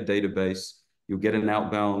you'll get a database, you'll get an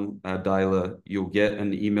outbound dialer, you'll get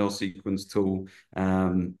an email sequence tool,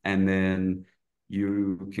 and then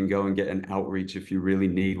you can go and get an outreach if you really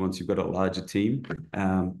need once you've got a larger team. But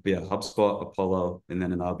yeah, HubSpot, Apollo, and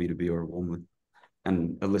then an RB2B or a Warmly,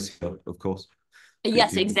 and Alysio, of course.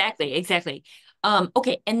 Yes, exactly, exactly.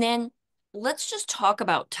 Okay, and then let's just talk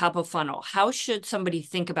about top of funnel. How should somebody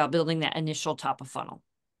think about building that initial top of funnel?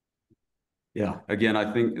 Yeah, again,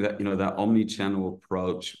 I think that that omni-channel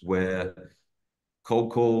approach where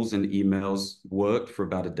cold calls and emails worked for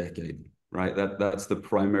about a decade, right? That's the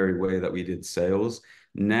primary way that we did sales.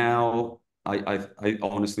 Now, I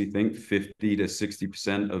honestly think 50 to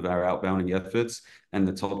 60% of our outbounding efforts and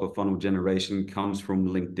the top of funnel generation comes from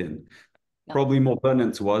LinkedIn. Yeah. Probably more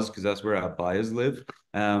pertinent to us because that's where our buyers live.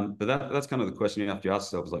 But that's kind of the question you have to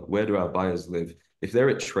ask yourselves, like, where do our buyers live? If they're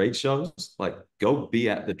at trade shows, like, go be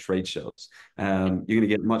at the trade shows. You're going to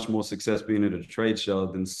get much more success being at a trade show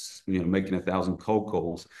than making 1,000 cold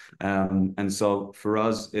calls. And so for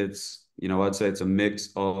us, it's I'd say it's a mix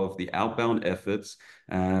of the outbound efforts,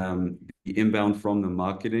 the inbound from the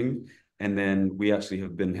marketing, and then we actually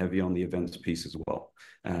have been heavy on the events piece as well.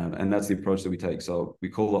 And that's the approach that we take. So we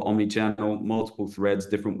call it omni-channel, multiple threads,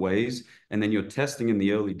 different ways. And then you're testing in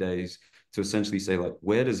the early days to essentially say, like,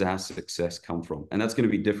 where does our success come from? And that's going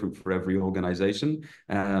to be different for every organization.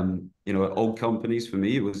 At old companies, for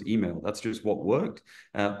me, it was email. That's just what worked.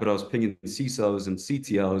 But I was pinging CISOs and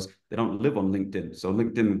CTOs. They don't live on LinkedIn. So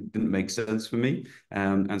LinkedIn didn't make sense for me.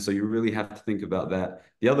 And so you really have to think about that.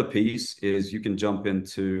 The other piece is you can jump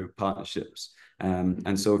into partnerships.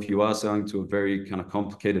 And so if you are selling to a very kind of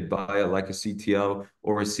complicated buyer like a CTO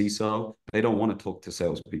or a CISO, they don't want to talk to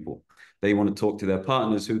salespeople. They want to talk to their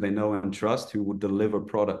partners who they know and trust, who will deliver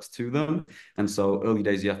products to them. And so early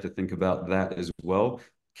days, you have to think about that as well.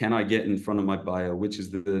 Can I get in front of my buyer, which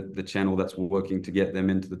is the channel that's working to get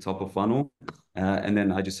them into the top of funnel? And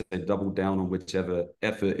then I just say double down on whichever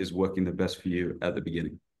effort is working the best for you at the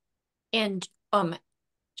beginning. And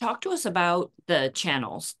talk to us about the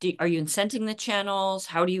channels. Are you incenting the channels?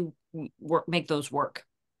 How do you make those work?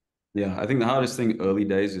 Yeah, I think the hardest thing early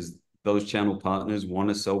days is those channel partners want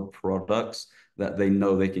to sell products that they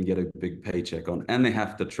know they can get a big paycheck on, and they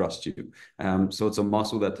have to trust you. So it's a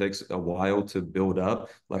muscle that takes a while to build up.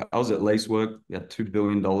 Like, I was at Lacework, we had $2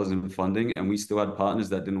 billion in funding, and we still had partners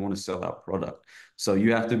that didn't want to sell our product. So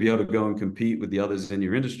you have to be able to go and compete with the others in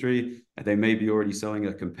your industry. They may be already selling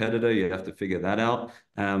a competitor. You have to figure that out.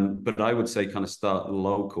 But I would say kind of start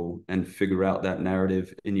local and figure out that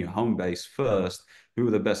narrative in your home base first. Who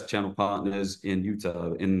are the best channel partners in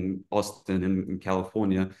Utah, in Austin, in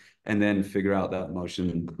California, and then figure out that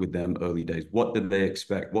motion with them early days. What did they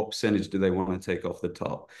expect? What percentage do they want to take off the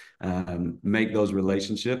top? Make those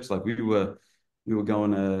relationships. Like, we were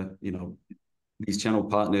going to, these channel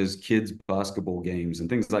partners, kids basketball games and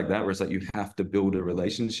things like that, where it's like you have to build a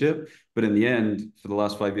relationship. But in the end, for the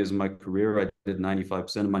last 5 years of my career, I did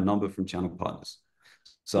 95% of my number from channel partners.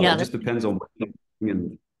 So Yeah, it just depends on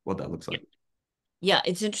what that looks like. yeah,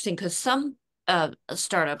 it's interesting because some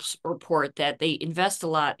startups report that they invest a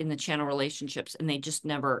lot in the channel relationships and they just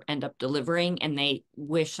never end up delivering. And they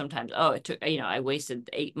wish sometimes, oh, it took, I wasted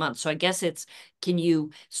 8 months. So I guess it's, can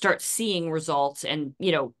you start seeing results? And,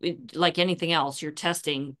 like anything else, you're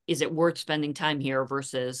testing, is it worth spending time here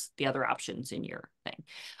versus the other options in your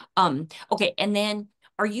thing? Okay. And then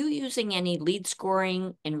are you using any lead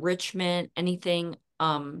scoring, enrichment, anything?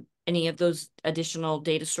 Any of those additional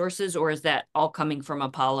data sources, or is that all coming from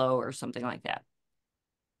Apollo or something like that?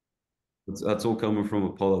 That's all coming from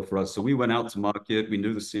Apollo for us. So we went out to market. We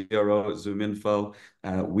knew the CRO at ZoomInfo.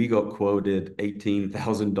 We got quoted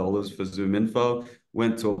 $18,000 for ZoomInfo.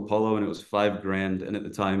 Went to Apollo and it was $5,000. And at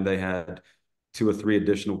the time, they had 2 or 3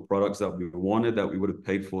 additional products that we wanted that we would have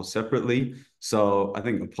paid for separately. So I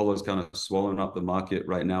think Apollo's kind of swallowing up the market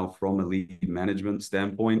right now from a lead management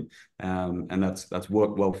standpoint. And that's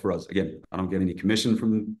worked well for us. Again, I don't get any commission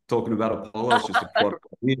from talking about Apollo. It's just a product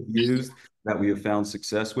that we've used that we have found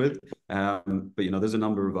success with. But there's a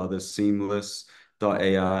number of others, Seamless,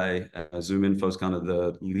 AI, ZoomInfo is kind of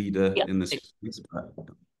the leader Yeah. in this space.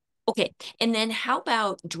 Okay. And then how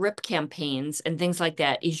about drip campaigns and things like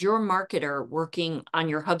that? Is your marketer working on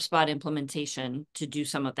your HubSpot implementation to do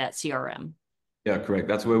some of that CRM? Yeah, correct.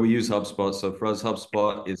 That's where we use HubSpot. So for us,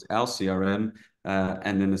 HubSpot is our CRM,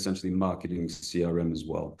 and then essentially marketing CRM as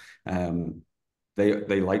well.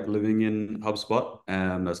 They like living in HubSpot,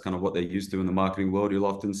 and that's kind of what they're used to in the marketing world. You'll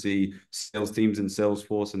often see sales teams in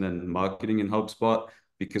Salesforce and then marketing in HubSpot.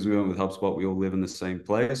 Because we went with HubSpot, we all live in the same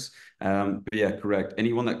place. But yeah, correct.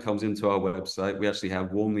 Anyone that comes into our website, we actually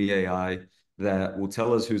have Warmly AI that will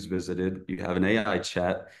tell us who's visited. You have an AI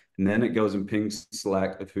chat, and then it goes and pings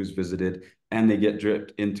Slack of who's visited, and they get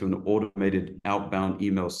dripped into an automated outbound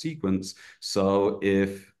email sequence. So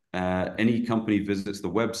if any company visits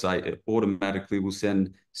the website, it automatically will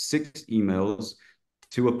send 6 emails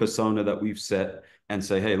to a persona that we've set, and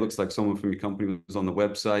say, hey, it looks like someone from your company was on the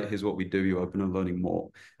website. Here's what we do. You open and learning more.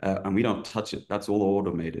 And we don't touch it. That's all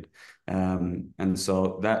automated. And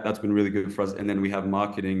so that's been really good for us. And then we have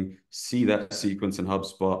marketing see that sequence in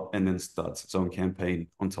HubSpot and then starts its own campaign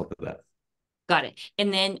on top of that. Got it.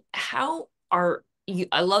 And then how are you?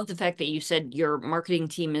 I love the fact that you said your marketing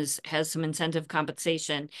team has some incentive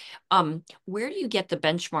compensation. Where do you get the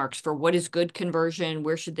benchmarks for what is good conversion?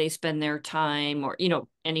 Where should they spend their time? Or,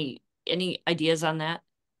 any ideas on that?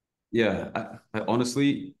 Yeah, I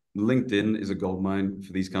honestly, LinkedIn is a gold mine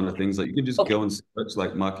for these kind of things. Like you can just Okay, go and search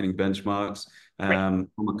like marketing benchmarks. great.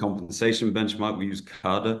 From a compensation benchmark, we use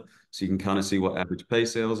Carter, so you can kind of see what average pay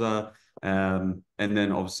sales are. And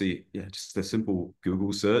then obviously, yeah, just a simple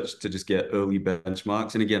Google search to just get early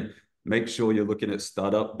benchmarks. And again, make sure you're looking at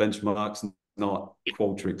startup benchmarks, not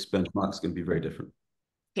Qualtrics benchmarks, can be very different.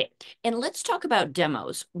 Okay. And let's talk about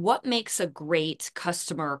demos. What makes a great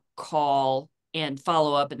customer call and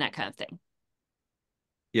follow up and that kind of thing?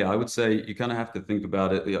 Yeah, I would say you kind of have to think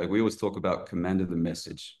about it. Like we always talk about command of the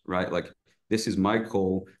message, right? Like this is my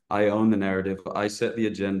call. I own the narrative. I set the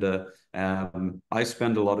agenda. I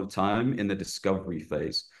spend a lot of time in the discovery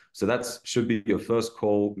phase. So that should be your first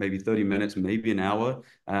call, maybe 30 minutes, maybe an hour.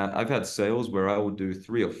 I've had sales where I will do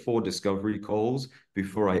 3 or 4 discovery calls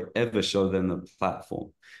before I ever show them the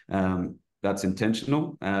platform. That's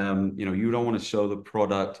intentional. You don't want to show the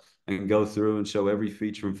product and go through and show every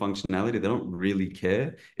feature and functionality. They don't really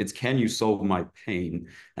care. It's can you solve my pain?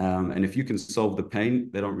 And if you can solve the pain,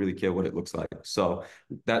 they don't really care what it looks like. So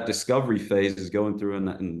that discovery phase is going through,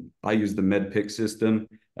 and I use the MedPick system.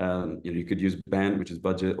 You could use BANT, which is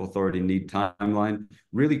budget, authority, need, timeline.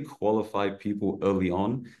 Really qualify people early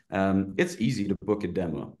on. It's easy to book a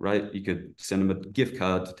demo, right? You could send them a gift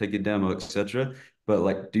card to take a demo, etc. But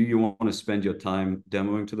like, do you want to spend your time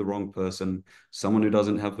demoing to the wrong person, someone who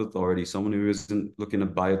doesn't have authority, someone who isn't looking to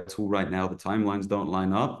buy a tool right now? The timelines don't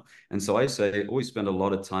line up. And so I say always spend a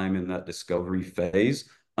lot of time in that discovery phase,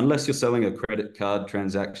 unless you're selling a credit card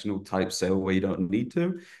transactional type sale where you don't need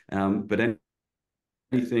to. But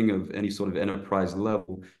anything of any sort of enterprise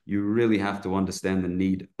level, you really have to understand the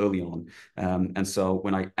need early on. And so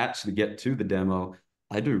when I actually get to the demo,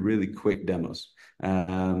 I do really quick demos.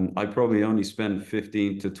 I probably only spend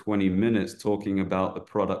 15 to 20 minutes talking about the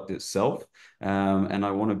product itself. And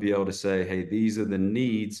I want to be able to say, hey, these are the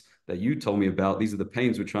needs that you told me about. These are the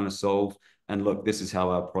pains we're trying to solve. And look, this is how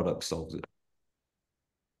our product solves it.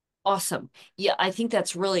 Awesome. Yeah, I think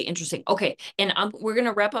that's really interesting. Okay, and we're going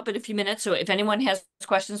to wrap up in a few minutes. So if anyone has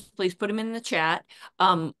questions, please put them in the chat.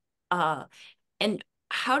 Um, uh, and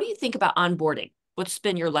how do you think about onboarding? What's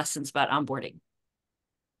been your lessons about onboarding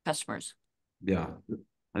customers? Yeah,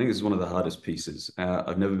 I think this is one of the hardest pieces.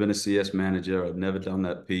 I've never been a CS manager. I've never done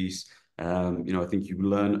that piece. I think you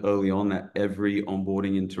learn early on that every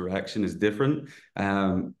onboarding interaction is different.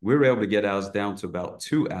 We were able to get ours down to about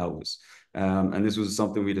 2 hours. And this was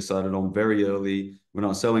something we decided on very early. When I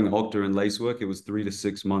was selling Okta and Lacework, it was 3 to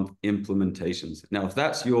 6 month implementations. Now, if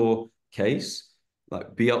that's your case,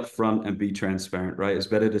 like be upfront and be transparent, right? It's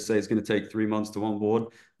better to say it's going to take 3 months to onboard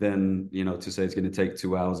than to say it's going to take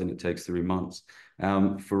 2 hours and it takes 3 months.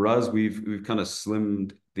 For us, we've kind of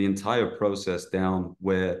slimmed the entire process down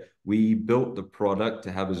where we built the product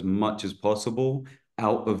to have as much as possible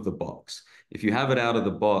out of the box. If you have it out of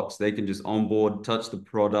the box, they can just onboard, touch the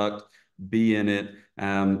product, be in it.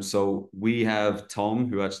 So we have Tom,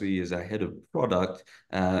 who actually is our head of product.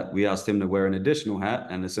 We asked him to wear an additional hat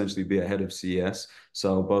and essentially be a head of CS.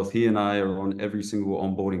 So both he and I are on every single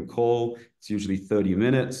onboarding call. It's usually 30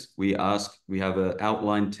 minutes. We have an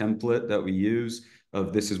outline template that we use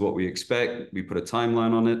of this is what we expect. We put a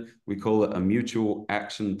timeline on it. We call it a mutual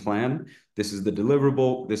action plan. This is the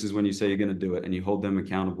deliverable. This is when you say you're going to do it, and you hold them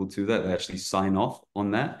accountable to that. They actually sign off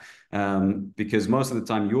on that, because most of the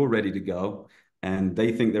time you're ready to go and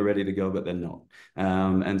they think they're ready to go, but they're not.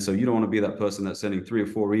 And so you don't want to be that person that's sending 3 or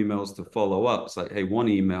 4 emails to follow up. It's like, hey, one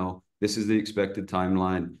email, this is the expected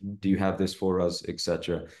timeline. Do you have this for us,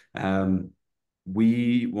 etc.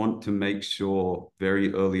 We want to make sure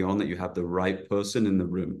very early on that you have the right person in the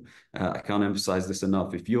room. I can't emphasize this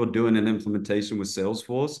enough. If you're doing an implementation with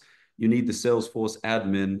Salesforce, you need the Salesforce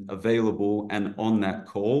admin available and on that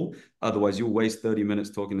call. Otherwise, you'll waste 30 minutes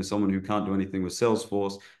talking to someone who can't do anything with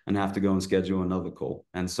Salesforce and have to go and schedule another call.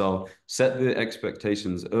 And so set the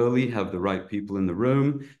expectations early, have the right people in the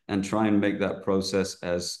room, and try and make that process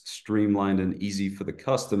as streamlined and easy for the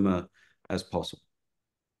customer as possible.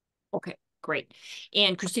 Okay, great.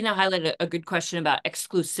 And Christina highlighted a good question about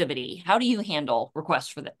exclusivity. How do you handle requests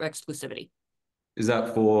for the exclusivity? Is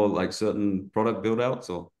that for like certain product build outs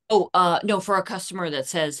or? Oh, no, for a customer that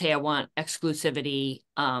says, "Hey, I want exclusivity,"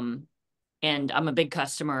 and I'm a big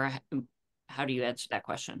customer, how do you answer that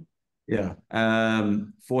question? Yeah.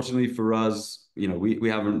 Fortunately for us, we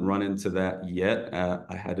haven't run into that yet.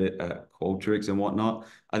 I had it at Qualtrics and whatnot.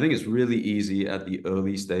 I think it's really easy at the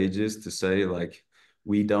early stages to say like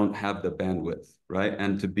we don't have the bandwidth, right?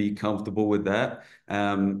 And to be comfortable with that.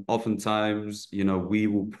 Oftentimes, we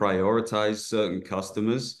will prioritize certain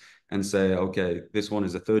customers and say, okay, this one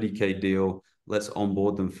is a 30K deal. Let's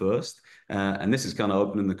onboard them first. And this is kind of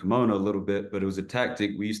opening the kimono a little bit, but it was a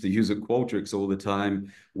tactic we used to use at Qualtrics all the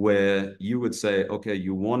time where you would say, okay,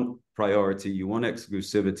 you want priority, you want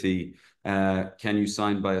exclusivity. Can you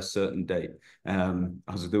sign by a certain date? I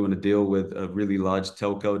was doing a deal with a really large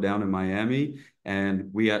telco down in Miami, and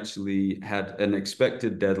we actually had an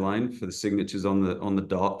expected deadline for the signatures on the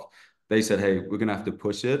doc. They said, hey, we're going to have to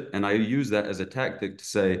push it. And I use that as a tactic to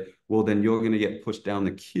say, well, then you're going to get pushed down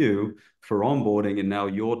the queue for onboarding. And now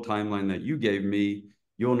your timeline that you gave me,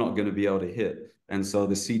 you're not going to be able to hit. And so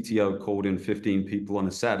the CTO called in 15 people on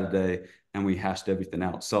a Saturday and we hashed everything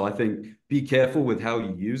out. So I think be careful with how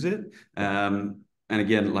you use it. And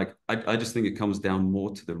again, like I just think it comes down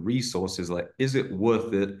more to the resources. Like, is it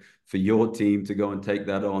worth it for your team to go and take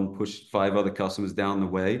that on, push 5 other customers down the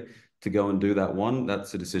way to go and do that one?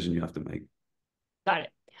 That's a decision you have to make. Got it.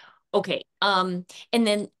 Okay. And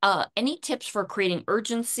then any tips for creating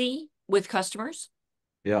urgency with customers?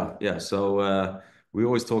 Yeah, yeah. So we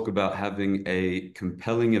always talk about having a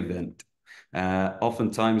compelling event.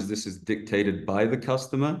 Oftentimes, this is dictated by the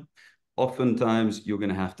customer. Oftentimes, you're going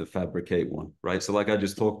to have to fabricate one, right? So, like I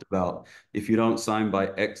just talked about, if you don't sign by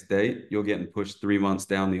X date, you're getting pushed 3 months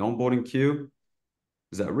down the onboarding queue.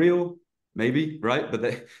 Is that real? Maybe, right? But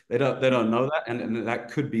they don't know that, and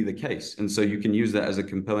that could be the case. And so you can use that as a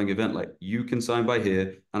compelling event. Like you can sign by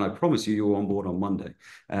here, and I promise you, you'll on board on Monday.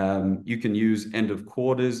 You can use end of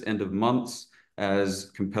quarters, end of months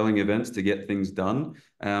as compelling events to get things done.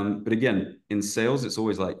 But again, in sales, it's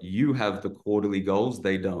always like you have the quarterly goals,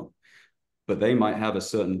 they don't, but they might have a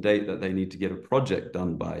certain date that they need to get a project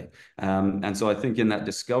done by. And so I think in that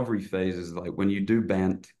discovery phase is like when you do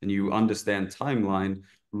BANT and you understand timeline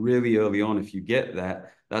really early on, if you get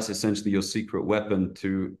that, that's essentially your secret weapon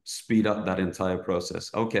to speed up that entire process.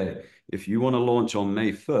 Okay, if you want to launch on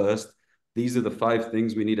May 1st, these are the 5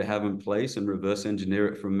 things we need to have in place and reverse engineer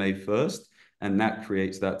it from May 1st. And that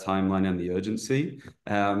creates that timeline and the urgency.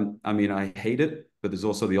 I mean, I hate it, but there's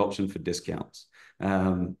also the option for discounts.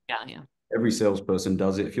 Yeah, yeah. Every salesperson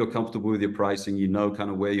does it. If you're comfortable with your pricing, you know kind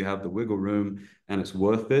of where you have the wiggle room and it's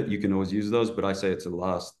worth it, you can always use those. But I say it's a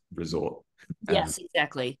last resort. Um, Yes,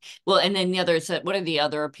 exactly. Well, and then the other is that what are the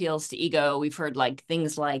other appeals to ego? We've heard like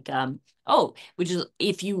things like, oh, which is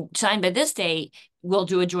if you sign by this date, we'll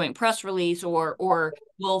do a joint press release or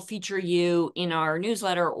we'll feature you in our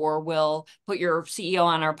newsletter or we'll put your CEO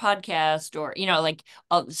on our podcast or, like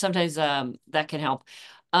sometimes that can help.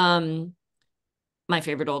 Um, my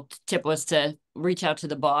favorite old tip was to reach out to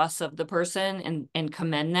the boss of the person and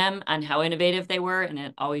commend them on how innovative they were, and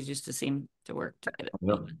it always used to seem to work to get it.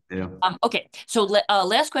 yeah, yeah. Okay, so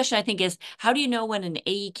last question I think is, how do you know when an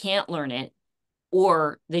AE can't learn it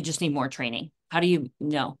or they just need more training? How do you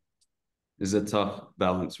know? Is a tough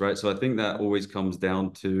balance, right? So I think that always comes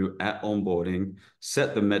down to at onboarding,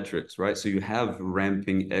 set the metrics, right? So you have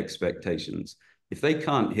ramping expectations. If they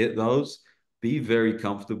can't hit those, be very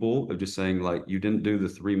comfortable of just saying, like, you didn't do the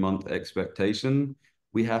 3 month expectation.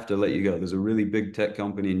 We have to let you go. There's a really big tech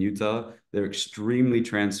company in Utah. They're extremely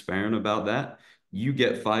transparent about that. You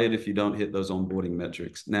get fired if you don't hit those onboarding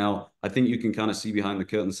metrics. Now, I think you can kind of see behind the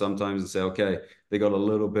curtain sometimes and say, okay, they got a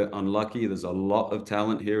little bit unlucky. There's a lot of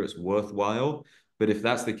talent here. It's worthwhile. But if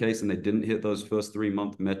that's the case and they didn't hit those first 3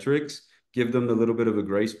 month metrics, give them a little bit of a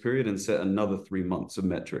grace period and set another 3 months of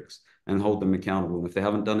metrics and hold them accountable. And if they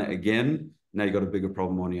haven't done it again, now you got a bigger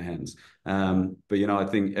problem on your hands. But I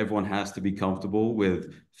think everyone has to be comfortable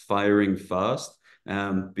with firing fast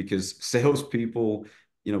because salespeople,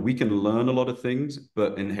 we can learn a lot of things,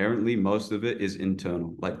 but inherently most of it is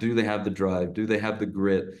internal. Like, do they have the drive? Do they have the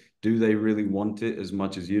grit? Do they really want it as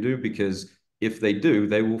much as you do? Because if they do,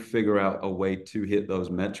 they will figure out a way to hit those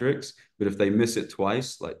metrics. But if they miss it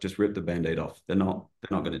twice, like just rip the band-aid off. They're not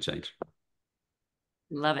going to change.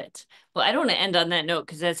 Love it. Well, I don't want to end on that note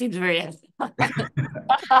because that seems very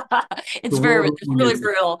The it's world really is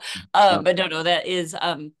real. yeah, But no, that is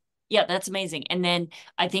yeah, that's amazing. And then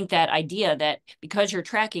I think that idea that because you're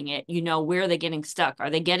tracking it, you know where they're getting stuck. Are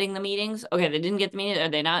they getting the meetings? Okay, they didn't get the meeting, are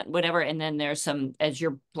they not? Whatever. And then there's some as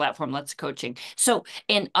your platform, let's coaching. So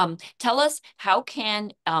and tell us how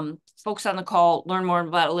can folks on the call learn more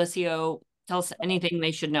about Alysio, tell us anything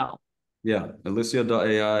they should know. Yeah,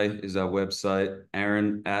 Alysio.ai is our website.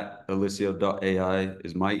 Aaron at Alysio.ai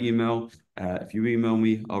is my email. If you email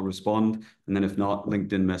me, I'll respond. And then if not,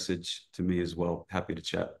 LinkedIn message to me as well. Happy to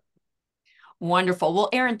chat. Wonderful. Well,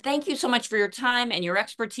 Aaron, thank you so much for your time and your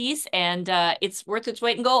expertise, and it's worth its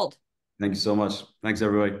weight in gold. Thank you so much. Thanks,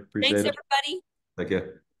 everybody. Thanks, Appreciate it. everybody. Take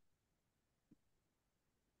care.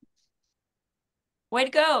 Way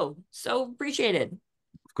to go. So appreciated.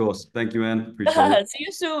 Of course. Thank you, Anne. Appreciate it. See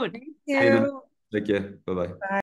you soon. Thank Tina, you. take care. Bye-bye. Bye.